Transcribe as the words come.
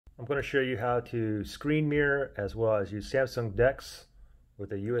I'm going to show you how to screen mirror as well as use Samsung DEX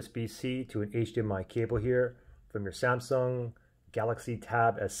with a USB-C to an HDMI cable here from your Samsung Galaxy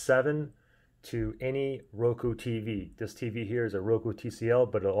Tab S7 to any Roku TV. This TV here is a Roku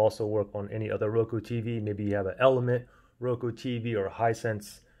TCL, but it'll also work on any other Roku TV. Maybe you have an Element Roku TV or a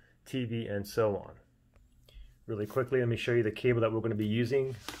Hisense TV and so on. Really quickly, let me show you the cable that we're going to be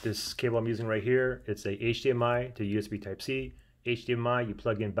using. This cable I'm using right here, it's a HDMI to USB Type-C. HDMI, you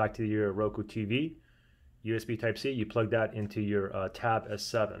plug in back to your Roku TV. USB Type-C, you plug that into your Tab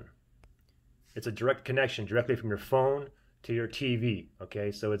S7. It's a direct connection directly from your phone to your TV.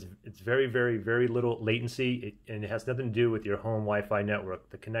 Okay, so it's very little latency, and it has nothing to do with your home Wi-Fi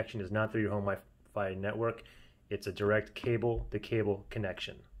network. The connection is not through your home Wi-Fi network. It's a direct cable-to-cable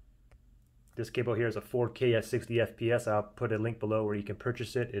connection. This cable here is a 4K at 60 FPS. I'll put a link below where you can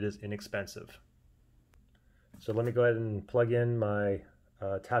purchase it. It is inexpensive. So let me go ahead and plug in my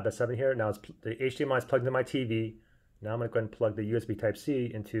Tab S7 here. Now the HDMI is plugged into my TV. Now I'm going to go ahead and plug the USB Type-C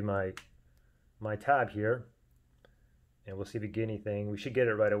into my tab here. And we'll see if we get anything. We should get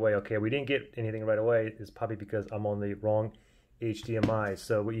it right away. Okay, we didn't get anything right away. It's probably because I'm on the wrong HDMI.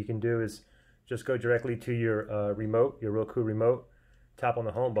 So what you can do is just go directly to your remote, your Roku remote, tap on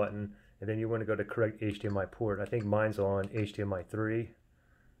the home button, and then you want to go to correct HDMI port. I think mine's on HDMI 3.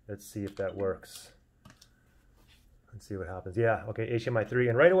 Let's see if that works. Let's see what happens. Yeah, okay, HDMI 3.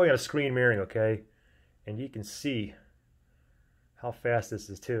 And right away on screen mirroring, okay? And you can see how fast this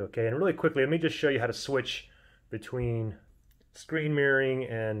is too, okay? And really quickly, let me just show you how to switch between screen mirroring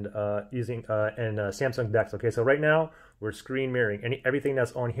and using Samsung DEX. Okay, so right now we're screen mirroring. Everything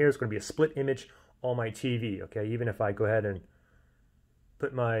that's on here is going to be a split image on my TV. Okay, even if I go ahead and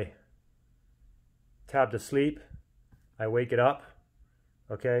put my tab to sleep, I wake it up.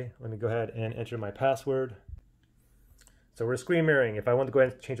 Okay, let me go ahead and enter my password. So we're screen mirroring. If I want to go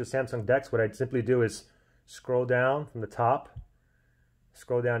ahead and change to Samsung DEX, what I'd simply do is scroll down from the top,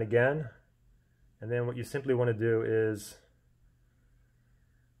 scroll down again. And then what you simply want to do is,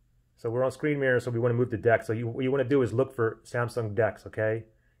 so we're on screen mirror, so we want to move to DEX. So what you want to do is look for Samsung DEX, okay?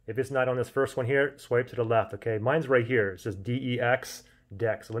 If it's not on this first one here, swipe to the left, okay? Mine's right here. It says DEX,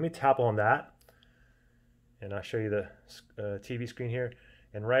 DEX. So let me tap on that, and I'll show you the TV screen here.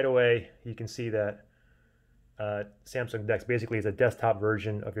 And right away, you can see that Samsung DEX basically is a desktop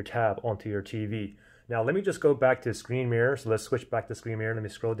version of your tab onto your TV. Now let me just go back to screen mirror. So let's switch back to screen mirror. Let me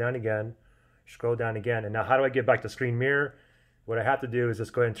scroll down again. Scroll down again, and now how do I get back to screen mirror? What I have to do is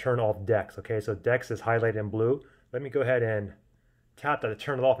just go ahead and turn off DEX. Okay, so DEX is highlighted in blue. Let me go ahead and tap that to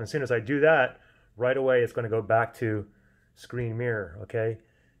turn it off, and as soon as I do that, right away it's going to go back to screen mirror. Okay,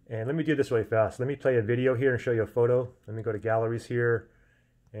 and let me do this really fast. Let me play a video here and show you a photo. Let me go to galleries here,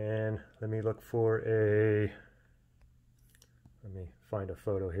 and let me look for let me find a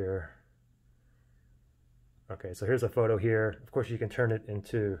photo here. Okay, so here's a photo here. Of course, you can turn it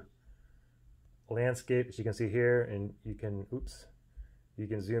into landscape, as you can see here, and you can you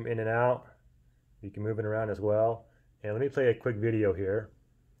can zoom in and out. You can move it around as well. And let me play a quick video here.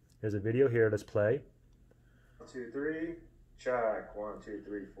 There's a video here. Let's play. 1, 2, 3, check. 1, 2,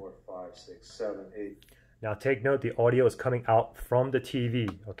 3, 4, 5, 6, 7, 8. Now take note, the audio is coming out from the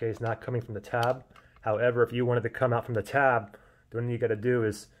TV. Okay, it's not coming from the tab. However, if you wanted to come out from the tab, then what you got to do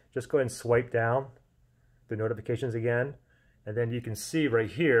is just go ahead and swipe down the notifications again. And then you can see right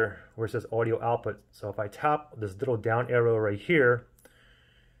here where it says audio output. So if I tap this little down arrow right here,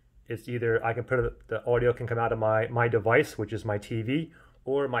 it's either I can put it, the audio can come out of my device, which is my TV,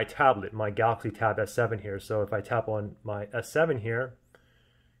 or my tablet, my Galaxy Tab S7 here. So if I tap on my S7 here,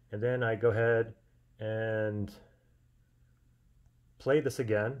 and then I go ahead and play this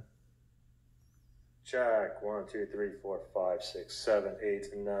again. Check. 1, 2, 3, 4, 5, 6, 7,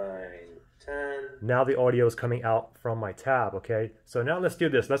 8, 9, 10. Now the audio is coming out from my tab, okay? So now let's do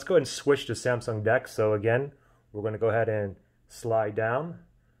this. Let's go ahead and switch to Samsung DEX. So again, we're going to go ahead and slide down.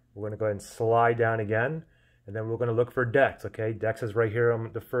 We're going to go ahead and slide down again. And then we're going to look for DEX, okay? DEX is right here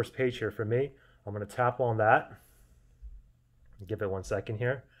on the first page here for me. I'm going to tap on that. Give it 1 second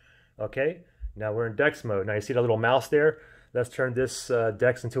here. Okay, now we're in DEX mode. Now you see the little mouse there? Let's turn this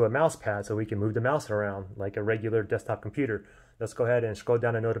DEX into a mouse pad so we can move the mouse around like a regular desktop computer. Let's go ahead and scroll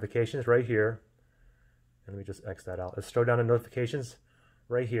down to notifications right here. And let me just X that out. Let's scroll down to notifications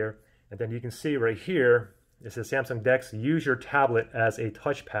right here. And then you can see right here, it says Samsung DEX, use your tablet as a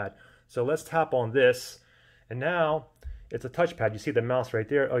touchpad. So let's tap on this. And now it's a touchpad. You see the mouse right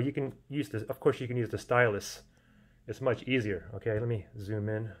there. Oh, you can use this. Of course, you can use the stylus. It's much easier. Okay, let me zoom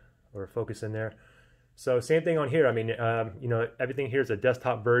in or focus in there. So same thing on here. I mean, you know, everything here is a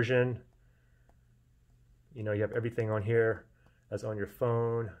desktop version. You know, you have everything on here as on your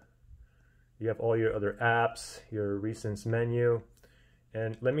phone. You have all your other apps, your recents menu.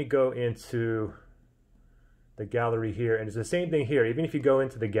 And let me go into the gallery here, and it's the same thing here. Even if you go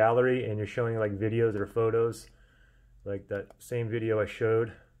into the gallery and you're showing like videos or photos, like that same video I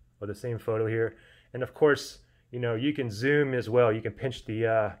showed, or the same photo here. And of course, you know, you can zoom as well. You can pinch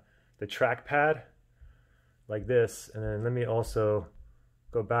the trackpad like this. And then let me also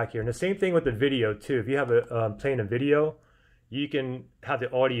go back here. And the same thing with the video too. If you have a playing a video, you can have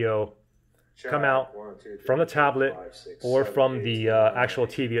the audio come out from the tablet or from the actual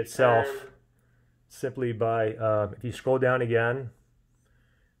TV itself, simply by, if you scroll down again,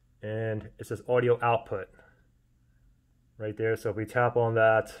 and it says audio output right there. So if we tap on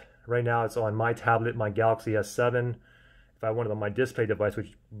that, right now it's on my tablet, my Galaxy S7. If I wanted on my display device,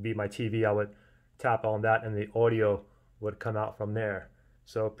 which would be my TV, I would tap on that and the audio would come out from there.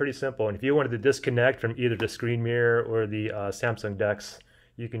 So pretty simple. And if you wanted to disconnect from either the screen mirror or the Samsung DEX,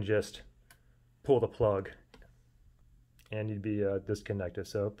 you can just pull the plug and you'd be disconnected.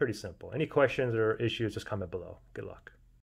 So pretty simple. Any questions or issues, just comment below. Good luck.